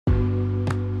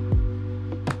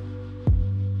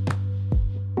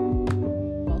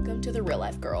The Real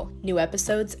Life Girl. New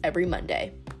episodes every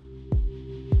Monday.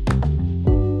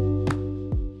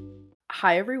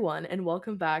 Hi, everyone, and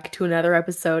welcome back to another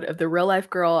episode of The Real Life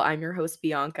Girl. I'm your host,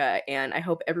 Bianca, and I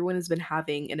hope everyone has been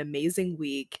having an amazing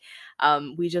week.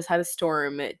 We just had a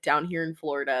storm down here in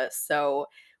Florida, so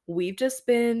we've just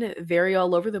been very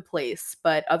all over the place.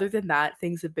 But other than that,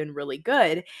 things have been really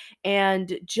good.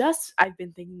 And I've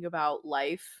been thinking about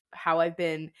life, how I've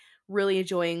been really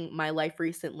enjoying my life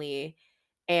recently.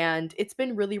 And it's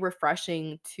been really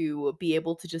refreshing to be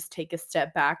able to just take a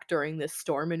step back during this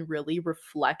storm and really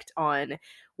reflect on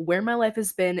where my life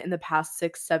has been in the past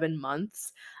 6, 7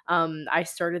 months. I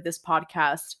started this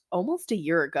podcast almost a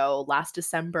year ago, last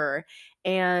December,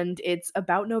 and it's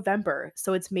about November.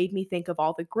 So it's made me think of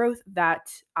all the growth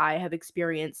that I have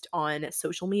experienced on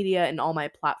social media and all my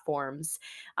platforms,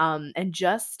 and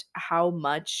just how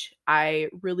much I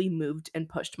really moved and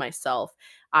pushed myself.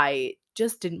 I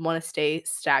just didn't want to stay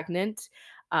stagnant,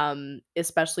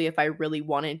 especially if I really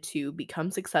wanted to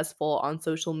become successful on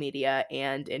social media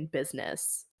and in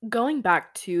business. Going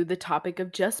back to the topic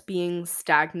of just being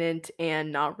stagnant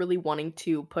and not really wanting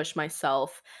to push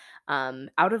myself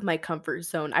out of my comfort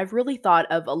zone, I've really thought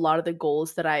of a lot of the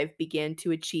goals that I've began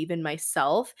to achieve in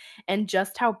myself and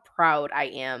just how proud I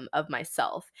am of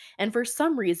myself. And for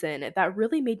some reason, that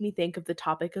really made me think of the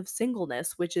topic of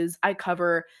singleness, which is I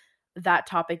cover that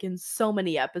topic in so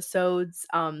many episodes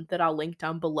that I'll link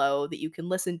down below that you can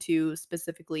listen to,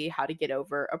 specifically how to get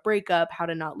over a breakup, how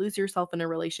to not lose yourself in a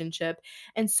relationship,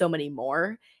 and so many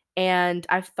more. And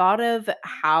I've thought of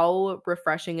how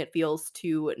refreshing it feels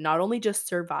to not only just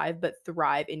survive, but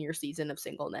thrive in your season of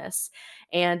singleness.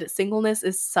 And singleness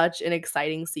is such an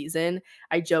exciting season.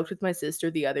 I joked with my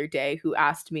sister the other day who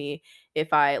asked me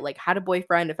if I had a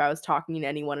boyfriend, if I was talking to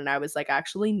anyone, and I was like,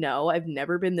 actually, no, I've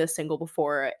never been this single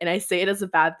before. And I say it as a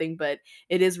bad thing, but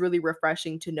it is really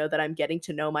refreshing to know that I'm getting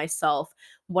to know myself,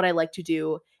 what I like to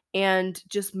do, and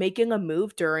just making a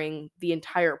move during the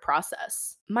entire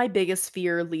process. My biggest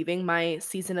fear leaving my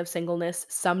season of singleness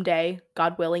someday,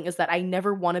 God willing, is that I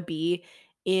never want to be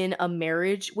in a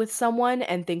marriage with someone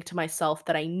and think to myself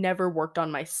that I never worked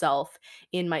on myself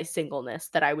in my singleness,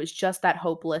 that I was just that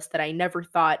hopeless, that I never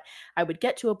thought I would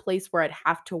get to a place where I'd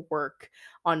have to work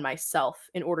on myself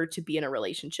in order to be in a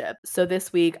relationship. So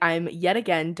this week, I'm yet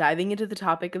again diving into the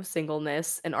topic of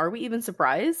singleness. And are we even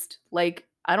surprised?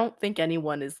 I don't think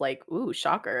anyone is like, ooh,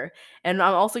 shocker. And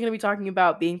I'm also going to be talking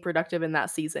about being productive in that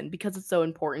season because it's so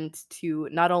important to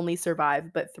not only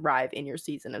survive, but thrive in your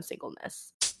season of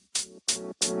singleness.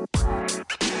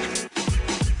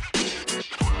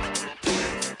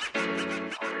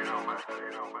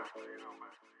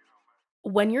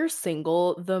 When you're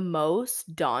single, the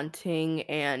most daunting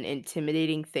and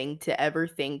intimidating thing to ever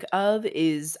think of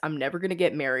is I'm never going to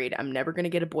get married, I'm never going to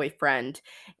get a boyfriend,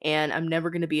 and I'm never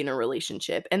going to be in a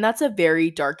relationship. And that's a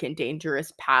very dark and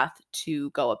dangerous path to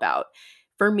go about.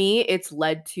 For me, it's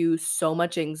led to so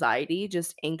much anxiety,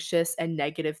 just anxious and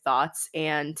negative thoughts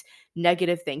and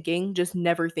negative thinking, just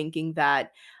never thinking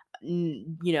that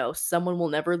someone will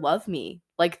never love me.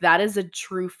 Like that is a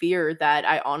true fear that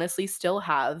I honestly still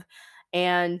have.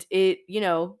 And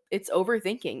it's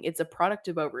overthinking. It's a product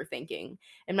of overthinking.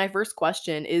 And my first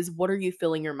question is, what are you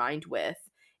filling your mind with?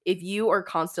 If you are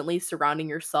constantly surrounding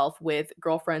yourself with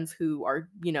girlfriends who are,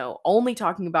 only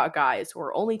talking about guys, who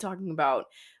are only talking about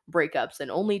breakups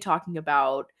and only talking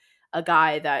about a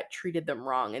guy that treated them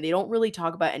wrong, and they don't really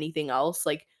talk about anything else,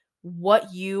 like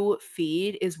what you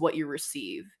feed is what you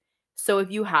receive. So if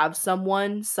you have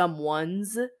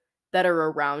someones that are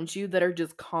around you that are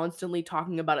just constantly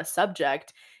talking about a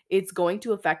subject, it's going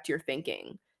to affect your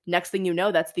thinking. Next thing you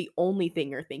know, that's the only thing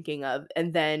you're thinking of.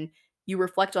 And then you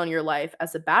reflect on your life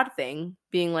as a bad thing,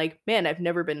 being like, man, I've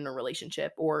never been in a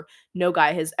relationship, or no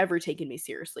guy has ever taken me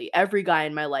seriously. Every guy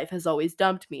in my life has always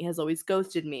dumped me, has always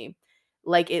ghosted me.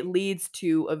 Like it leads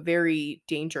to a very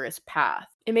dangerous path.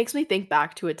 It makes me think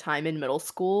back to a time in middle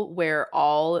school where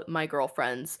all my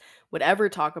girlfriends would ever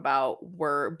talk about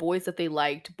were boys that they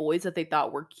liked, boys that they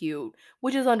thought were cute,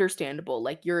 which is understandable.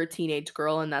 Like you're a teenage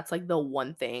girl and that's like the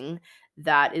one thing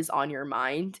that is on your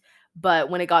mind. But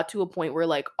when it got to a point where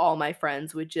like all my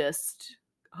friends would just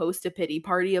host a pity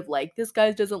party of like this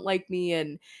guy doesn't like me,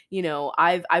 and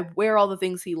I wear all the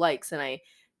things he likes, and I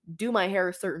do my hair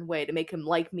a certain way to make him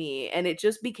like me, and it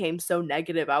just became so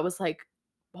negative. I was like,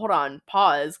 hold on,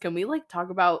 pause. Can we like talk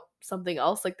about something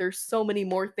else? Like there's so many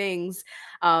more things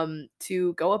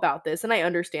to go about this. And I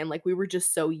understand like we were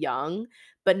just so young,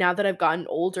 but now that I've gotten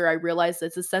older, I realize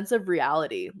it's a sense of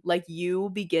reality. Like you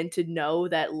begin to know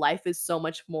that life is so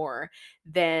much more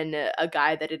than a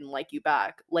guy that didn't like you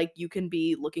back. Like you can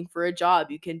be looking for a job,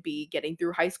 you can be getting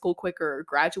through high school quicker,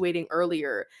 graduating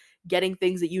earlier, getting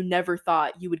things that you never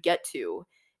thought you would get to.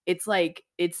 It's like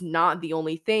it's not the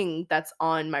only thing that's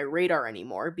on my radar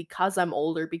anymore because I'm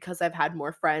older, because I've had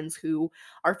more friends who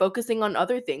are focusing on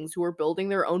other things, who are building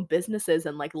their own businesses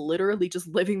and like literally just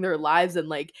living their lives. And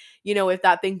like, if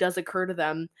that thing does occur to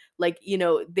them, like,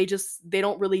 they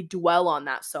don't really dwell on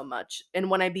that so much. And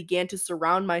when I began to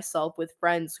surround myself with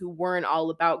friends who weren't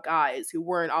all about guys, who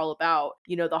weren't all about,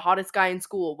 the hottest guy in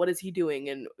school, what is he doing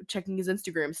and checking his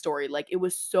Instagram story, like it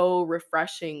was so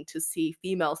refreshing to see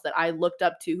females that I looked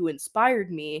up to who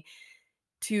inspired me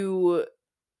to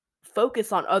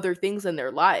focus on other things in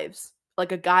their lives.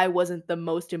 Like a guy wasn't the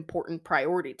most important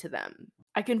priority to them.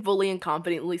 I can fully and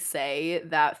confidently say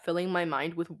that filling my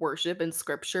mind with worship and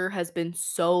scripture has been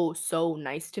so, so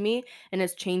nice to me and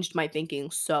has changed my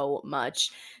thinking so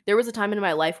much. There was a time in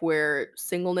my life where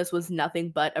singleness was nothing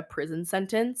but a prison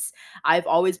sentence. I've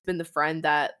always been the friend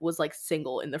that was like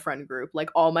single in the friend group. Like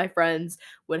all my friends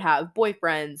would have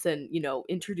boyfriends and,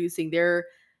 introducing their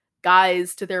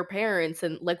guys to their parents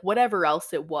and like whatever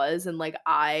else it was, and like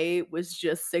I was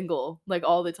just single like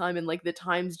all the time, and like the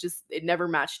times just it never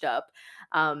matched up.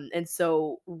 And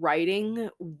so writing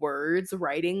words,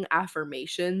 writing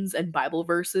affirmations and Bible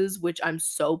verses, which I'm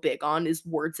so big on, is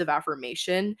words of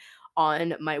affirmation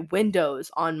on my windows,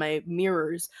 on my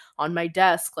mirrors, on my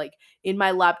desk, like in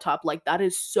my laptop. Like that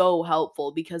is so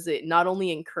helpful because it not only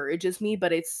encourages me,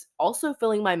 but it's also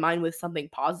filling my mind with something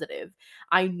positive.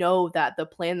 I know that the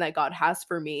plan that God has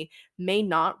for me may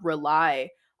not rely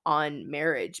on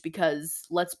marriage, because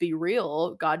let's be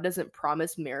real, God doesn't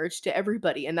promise marriage to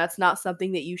everybody. And that's not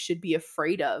something that you should be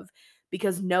afraid of,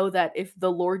 because know that if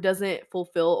the Lord doesn't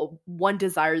fulfill one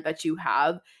desire that you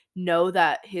have, know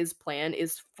that his plan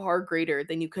is far greater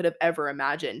than you could have ever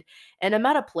imagined. And I'm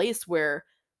at a place where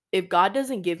if God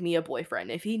doesn't give me a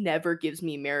boyfriend, if he never gives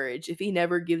me marriage, if he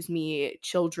never gives me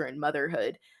children,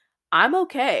 motherhood, I'm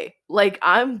okay. Like,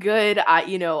 I'm good.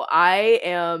 I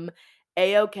am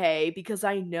A-okay because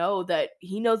I know that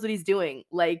he knows what he's doing.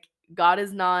 Like, God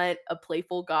is not a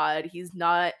playful God. He's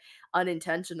not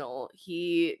unintentional.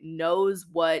 He knows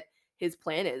what his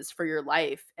plan is for your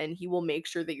life, and he will make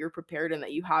sure that you're prepared and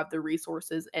that you have the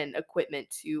resources and equipment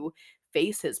to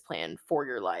face his plan for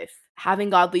your life.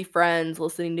 Having godly friends,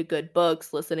 listening to good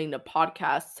books, listening to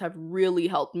podcasts have really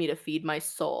helped me to feed my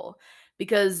soul,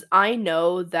 because I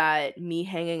know that me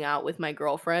hanging out with my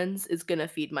girlfriends is going to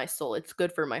feed my soul. It's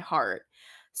good for my heart.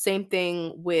 Same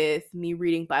thing with me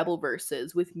reading Bible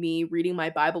verses, with me reading my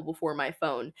Bible before my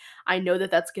phone. I know that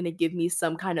that's going to give me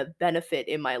some kind of benefit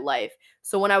in my life.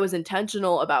 So when I was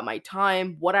intentional about my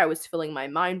time, what I was filling my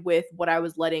mind with, what I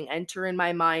was letting enter in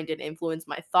my mind and influence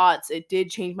my thoughts, it did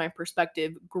change my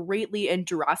perspective greatly and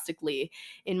drastically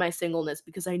in my singleness,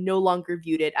 because I no longer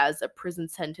viewed it as a prison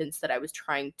sentence that I was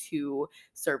trying to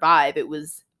survive. It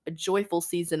was a joyful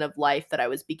season of life that I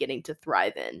was beginning to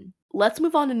thrive in. Let's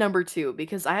move on to number two,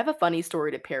 because I have a funny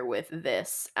story to pair with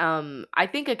this. I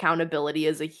think accountability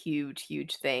is a huge,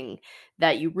 huge thing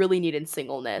that you really need in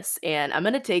singleness. And I'm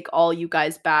going to take all you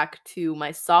guys back to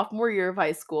my sophomore year of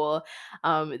high school.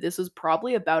 This was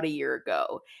probably about a year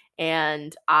ago.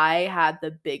 And I had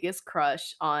the biggest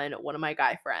crush on one of my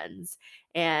guy friends.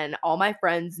 And all my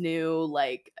friends knew,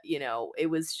 like, it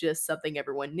was just something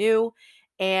everyone knew.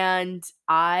 And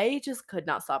I just could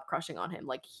not stop crushing on him.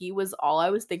 Like, he was all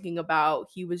I was thinking about.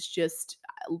 He was just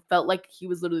felt like he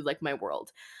was literally like my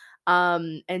world.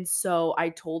 And so I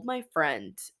told my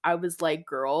friend, I was like,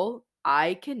 "Girl,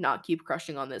 I cannot keep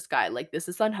crushing on this guy. Like, this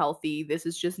is unhealthy. This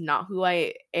is just not who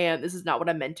I am. This is not what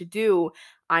I'm meant to do.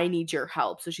 I need your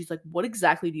help." So she's like, "What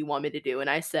exactly do you want me to do?"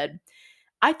 And I said,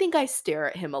 I think I stare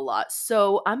at him a lot,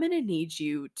 so I'm gonna need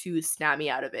you to snap me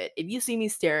out of it. If you see me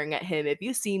staring at him, if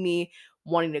you see me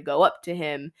wanting to go up to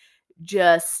him,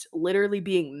 just literally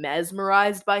being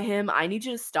mesmerized by him, I need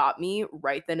you to stop me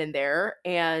right then and there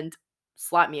and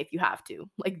slap me if you have to.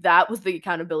 Like, that was the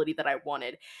accountability that I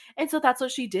wanted. And so that's what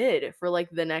she did for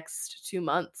like the next 2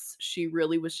 months. She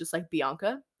really was just like,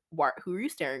 Bianca, who are you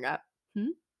staring at? Hmm?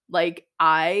 Like,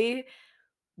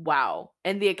 wow.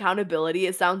 And the accountability,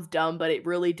 it sounds dumb, but it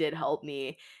really did help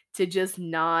me to just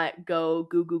not go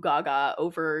goo goo gaga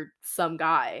over some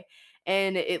guy.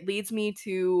 and it leads me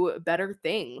to better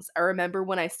things. I remember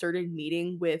when I started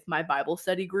meeting with my Bible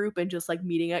study group and just like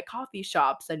meeting at coffee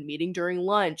shops and meeting during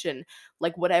lunch and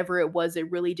like whatever it was,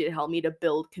 it really did help me to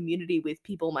build community with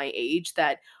people my age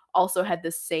that also had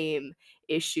the same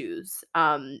issues.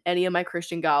 Any of my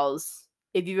Christian gals,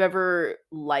 if you've ever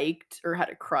liked or had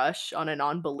a crush on a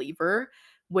non-believer,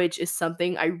 which is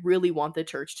something I really want the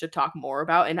church to talk more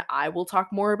about, and I will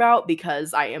talk more about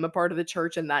because I am a part of the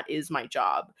church and that is my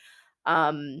job.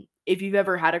 If you've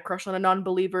ever had a crush on a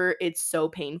non-believer, it's so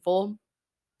painful,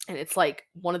 and it's like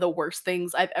one of the worst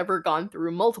things I've ever gone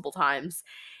through multiple times.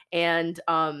 And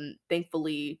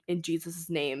thankfully, in Jesus'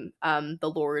 name,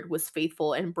 the Lord was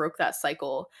faithful and broke that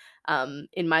cycle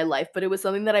in my life. But it was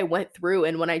something that I went through,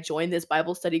 and when I joined this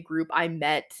Bible study group, I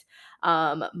met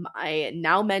my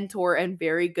now mentor and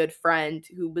very good friend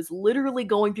who was literally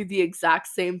going through the exact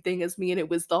same thing as me, and it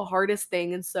was the hardest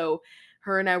thing. And so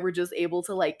her and I were just able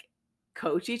to like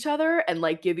coach each other and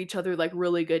like give each other like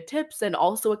really good tips and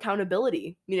also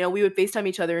accountability. You know, we would FaceTime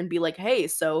each other and be like, "Hey,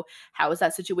 so how has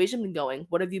that situation been going?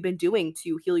 What have you been doing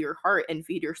to heal your heart and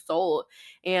feed your soul?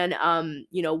 And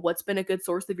what's been a good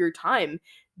source of your time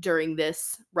during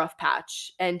this rough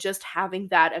patch?" And just having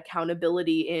that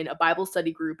accountability in a Bible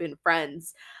study group and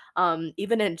friends,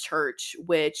 even in church,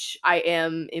 which I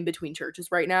am in between churches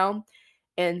right now,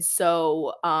 and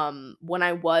so, when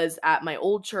I was at my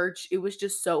old church, it was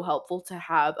just so helpful to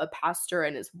have a pastor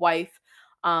and his wife,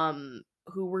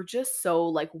 who were just so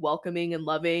like welcoming and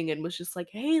loving and was just like,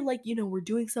 "Hey, like, we're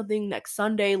doing something next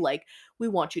Sunday. Like, we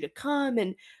want you to come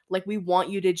and like we want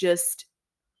you to just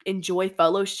enjoy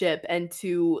fellowship and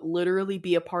to literally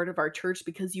be a part of our church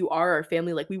because you are our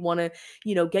family. Like, we want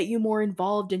to, get you more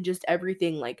involved in just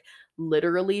everything." Like,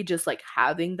 literally, just like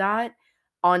having that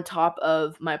on top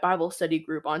of my Bible study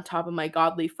group, on top of my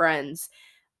godly friends,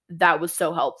 that was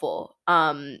so helpful.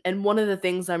 And one of the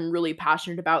things I'm really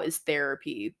passionate about is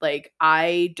therapy. Like,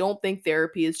 I don't think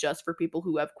therapy is just for people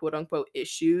who have quote unquote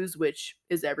issues, which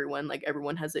is everyone. Like,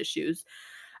 everyone has issues.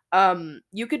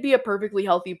 You could be a perfectly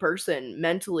healthy person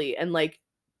mentally and like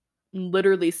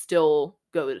literally still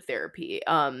go to therapy.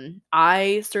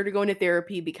 I started going to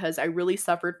therapy because I really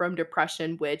suffered from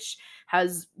depression, which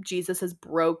has Jesus has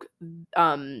broke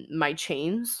my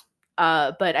chains.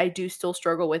 But I do still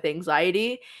struggle with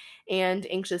anxiety and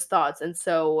anxious thoughts. And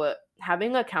so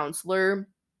having a counselor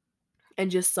and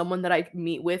just someone that I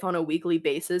meet with on a weekly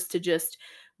basis to just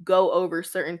go over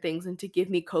certain things and to give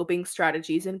me coping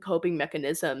strategies and coping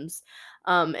mechanisms,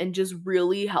 and just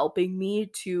really helping me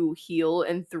to heal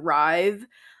and thrive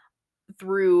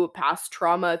through past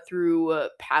trauma, through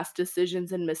past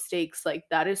decisions and mistakes, like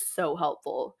that is so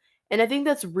helpful. And I think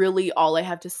that's really all I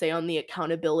have to say on the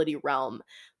accountability realm.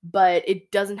 But it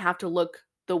doesn't have to look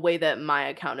the way that my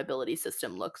accountability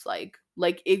system looks like.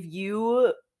 Like, if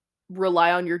you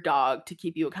rely on your dog to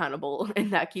keep you accountable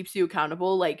and that keeps you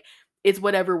accountable, like it's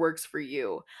whatever works for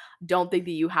you. Don't think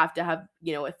that you have to have,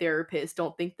 a therapist.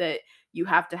 Don't think that you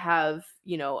have to have,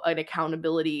 an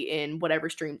accountability in whatever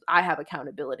streams I have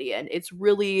accountability and it's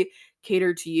really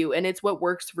catered to you and it's what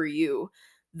works for you.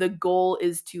 The goal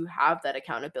is to have that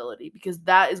accountability because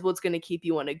that is what's going to keep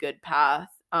you on a good path.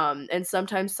 And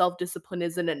sometimes self-discipline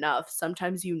isn't enough.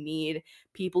 Sometimes you need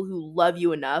people who love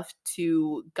you enough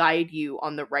to guide you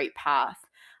on the right path.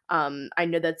 I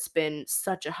know that's been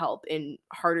such a help in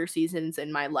harder seasons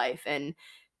in my life, and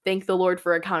thank the Lord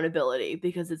for accountability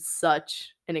because it's such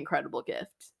an incredible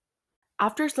gift.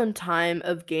 After some time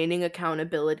of gaining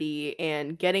accountability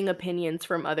and getting opinions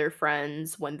from other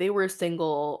friends when they were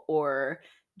single, or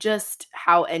just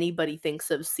how anybody thinks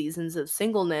of seasons of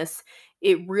singleness,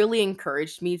 it really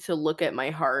encouraged me to look at my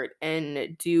heart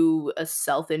and do a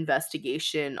self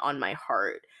investigation on my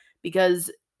heart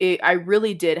because I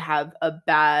really did have a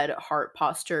bad heart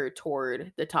posture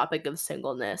toward the topic of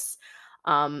singleness.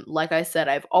 Like I said,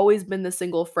 I've always been the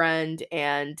single friend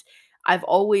and I've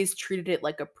always treated it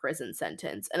like a prison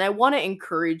sentence. And I want to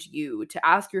encourage you to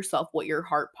ask yourself what your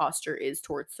heart posture is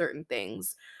towards certain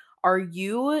things. Are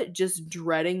you just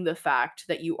dreading the fact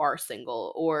that you are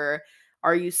single, or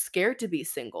are you scared to be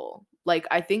single? Like,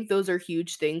 I think those are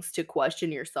huge things to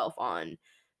question yourself on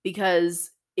because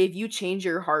if you change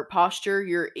your heart posture,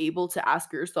 you're able to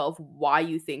ask yourself why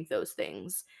you think those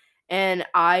things. And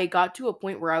I got to a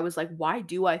point where I was like, why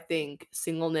do I think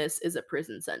singleness is a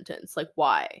prison sentence? Like,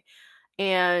 why?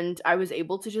 And I was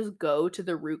able to just go to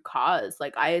the root cause.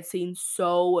 Like, I had seen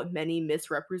so many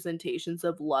misrepresentations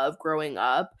of love growing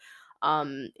up,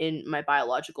 in my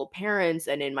biological parents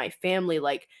and in my family.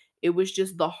 Like, it was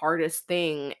just the hardest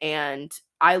thing. And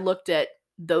I looked at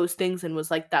those things and was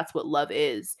like, that's what love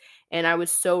is. And I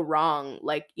was so wrong.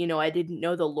 Like, I didn't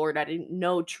know the Lord. I didn't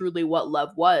know truly what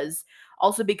love was.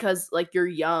 Also, because like you're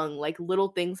young, like little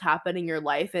things happen in your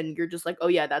life and you're just like, oh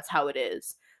yeah, that's how it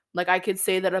is. Like I could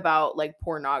say that about like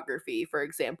pornography, for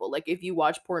example. Like if you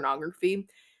watch pornography,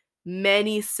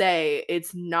 many say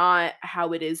it's not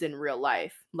how it is in real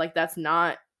life. Like that's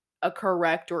not a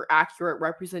correct or accurate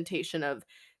representation of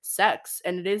sex,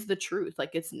 and it is the truth.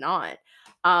 Like it's not.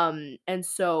 And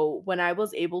so when I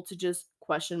was able to just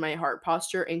question my heart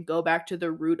posture and go back to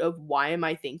the root of why am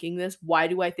I thinking this? Why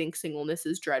do I think singleness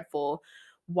is dreadful?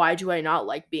 Why do I not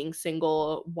like being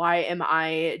single? Why am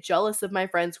I jealous of my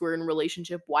friends who are in a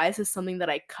relationship? Why is this something that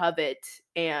I covet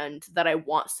and that I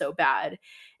want so bad?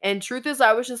 And truth is,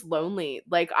 I was just lonely.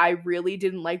 Like, I really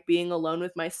didn't like being alone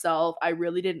with myself. I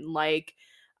really didn't like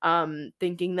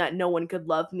thinking that no one could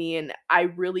love me. And I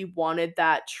really wanted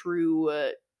that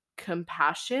true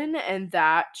compassion and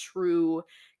that true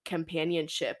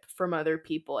companionship from other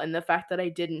people. And the fact that I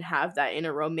didn't have that in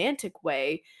a romantic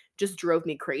way just drove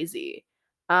me crazy.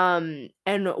 And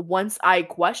once I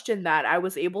questioned that, I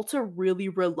was able to really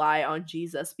rely on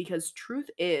Jesus because truth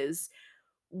is,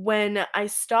 when I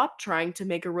stopped trying to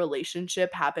make a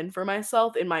relationship happen for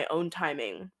myself in my own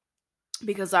timing,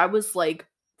 because I was like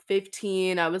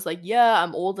 15, I was like, yeah,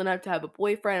 I'm old enough to have a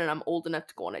boyfriend and I'm old enough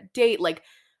to go on a date. Like,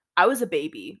 I was a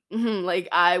baby. Like,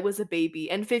 I was a baby.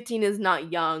 And 15 is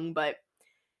not young, but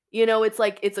it's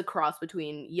like it's a cross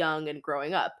between young and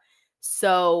growing up.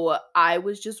 So I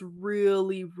was just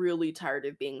really, really tired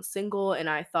of being single, and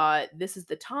I thought this is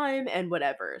the time and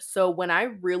whatever. So when I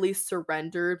really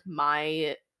surrendered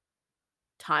my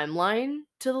timeline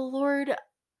to the Lord,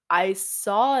 I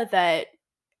saw that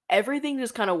everything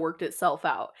just kind of worked itself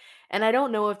out. And I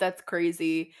don't know if that's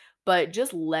crazy, but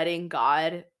just letting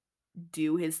God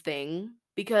do his thing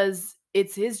because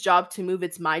it's his job to move,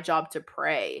 it's my job to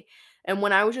pray. And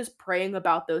when I was just praying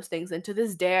about those things, and to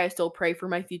this day, I still pray for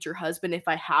my future husband if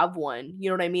I have one, you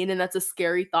know what I mean? And that's a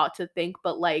scary thought to think,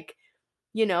 but like,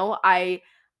 you know, I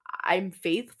I'm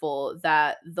faithful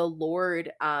that the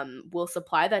Lord will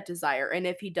supply that desire, and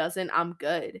if he doesn't, I'm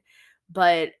good.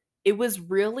 But it was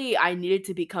really, I needed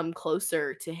to become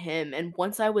closer to him, and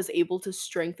once I was able to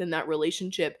strengthen that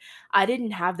relationship, I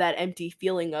didn't have that empty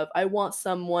feeling of I want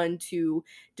someone to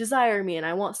desire me and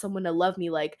I want someone to love me.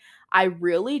 Like I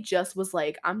really just was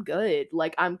like I'm good.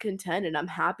 Like I'm content and I'm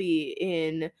happy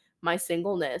in my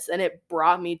singleness, and it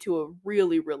brought me to a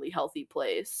really, really healthy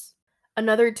place.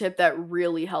 Another tip that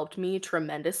really helped me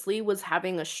tremendously was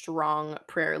having a strong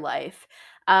prayer life.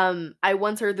 I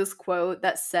once heard this quote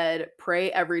that said,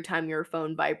 "Pray every time your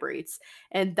phone vibrates."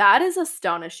 And that is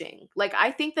astonishing. Like,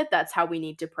 I think that that's how we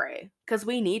need to pray because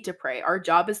we need to pray. Our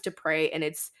job is to pray, and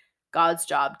it's God's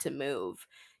job to move.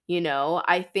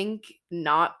 I think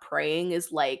not praying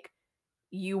is like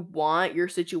you want your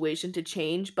situation to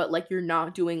change, but like you're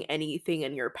not doing anything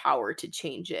in your power to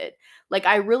change it. Like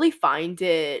I really find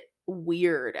it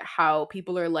weird how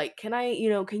people are like, "Can I,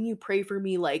 can you pray for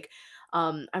me? Like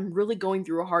I'm really going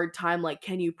through a hard time. Like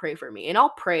can you pray for me?" And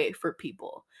I'll pray for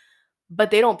people,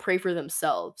 but they don't pray for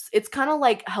themselves. It's kind of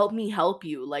like help me help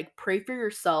you. Like pray for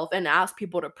yourself and ask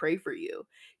people to pray for you.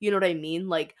 You know what I mean?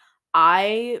 Like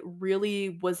I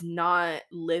really was not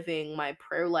living my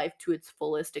prayer life to its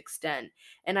fullest extent.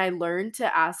 And I learned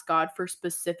to ask God for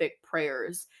specific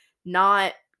prayers,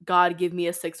 not God give me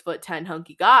a 6'10"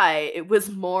 hunky guy. It was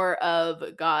more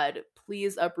of God,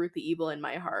 please uproot the evil in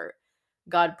my heart.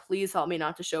 God, please help me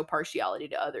not to show partiality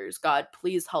to others. God,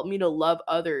 please help me to love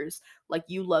others like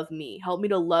you love me. Help me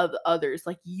to love others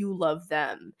like you love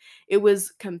them. It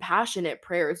was compassionate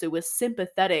prayers. It was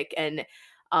sympathetic and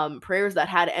prayers that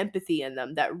had empathy in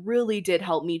them that really did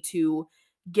help me to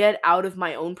get out of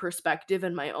my own perspective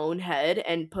and my own head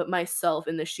and put myself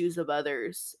in the shoes of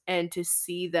others and to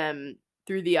see them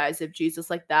through the eyes of Jesus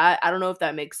like that. I don't know if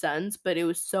that makes sense, but it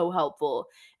was so helpful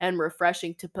and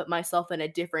refreshing to put myself in a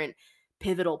different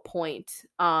pivotal point.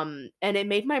 And it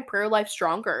made my prayer life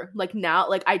stronger. Like now,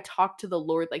 like I talk to the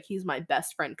Lord like he's my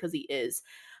best friend because he is.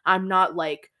 I'm not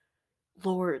like,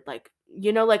 Lord, like,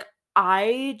 like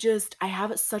I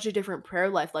have such a different prayer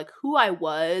life. Like who I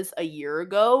was a year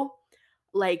ago,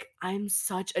 like I'm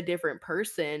such a different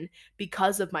person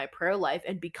because of my prayer life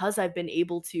and because I've been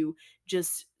able to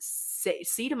just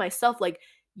see to myself like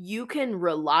you can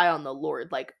rely on the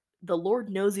Lord. Like the Lord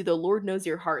knows you, the Lord knows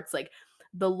your hearts. Like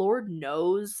the Lord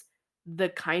knows the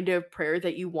kind of prayer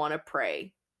that you want to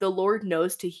pray. The Lord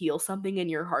knows to heal something in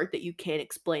your heart that you can't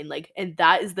explain. Like and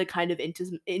that is the kind of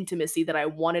intimacy that I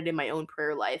wanted in my own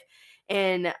prayer life.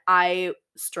 And I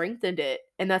strengthened it.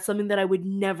 And that's something that I would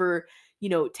never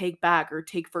take back or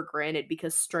take for granted,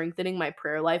 because strengthening my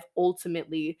prayer life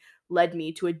ultimately led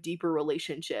me to a deeper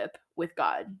relationship with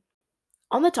God.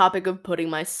 On the topic of putting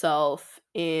myself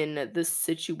in the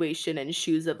situation and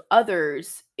shoes of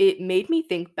others, it made me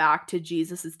think back to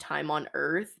Jesus's time on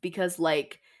earth, because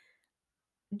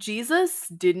Jesus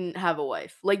didn't have a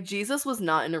wife. Like, Jesus was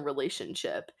not in a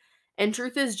relationship. And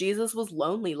truth is, Jesus was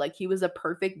lonely. Like, he was a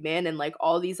perfect man, and like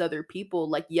all these other people,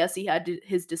 like, yes, he had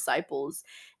his disciples,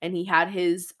 and he had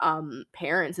his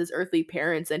parents, his earthly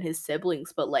parents and his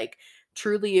siblings, but like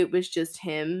truly it was just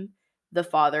him, the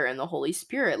Father and the Holy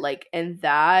Spirit. Like, and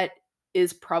that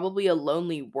is probably a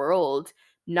lonely world,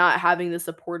 not having the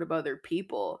support of other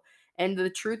people. And the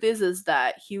truth is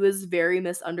that he was very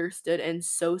misunderstood and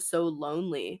so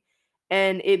lonely.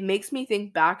 And it makes me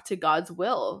think back to God's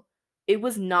will. It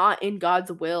was not in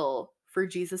God's will for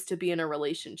Jesus to be in a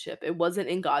relationship. It wasn't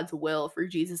in God's will for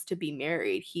Jesus to be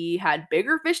married. He had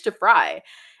bigger fish to fry.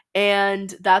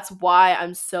 And that's why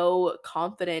I'm so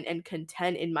confident and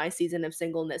content in my season of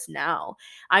singleness now.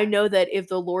 I know that if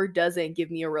the Lord doesn't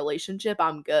give me a relationship,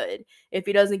 I'm good. If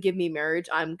he doesn't give me marriage,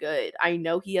 I'm good. I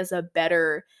know he has a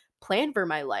better plan for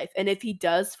my life. And if he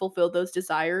does fulfill those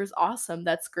desires, awesome,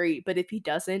 that's great. But if he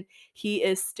doesn't, he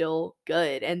is still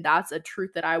good. And that's a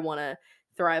truth that I want to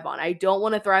thrive on. I don't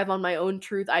want to thrive on my own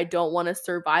truth. I don't want to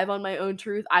survive on my own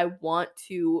truth. I want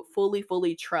to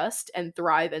fully trust and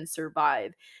thrive and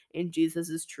survive in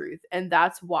Jesus's truth. And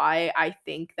that's why I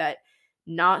think that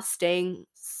not staying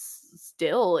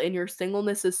still in your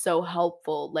singleness is so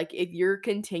helpful. Like, if you're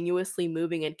continuously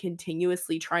moving and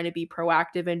continuously trying to be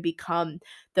proactive and become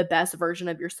the best version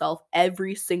of yourself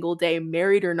every single day,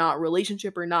 married or not,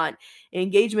 relationship or not,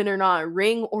 engagement or not,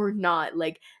 ring or not,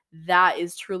 like, that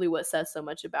is truly what says so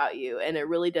much about you, and it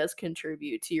really does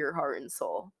contribute to your heart and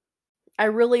soul. I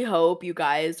really hope you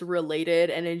guys related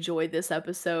and enjoyed this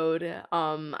episode.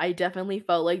 I definitely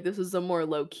felt like this was a more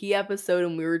low-key episode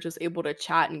and we were just able to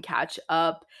chat and catch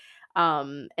up.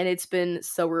 And it's been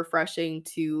so refreshing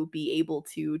to be able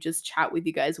to just chat with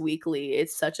you guys weekly.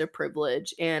 It's such a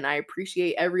privilege, and I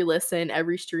appreciate every listen,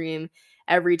 every stream,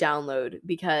 every download,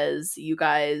 because you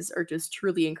guys are just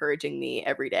truly encouraging me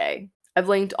every day. I've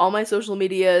linked all my social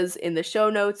medias in the show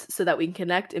notes so that we can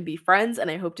connect and be friends, and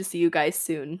I hope to see you guys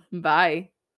soon.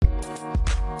 Bye.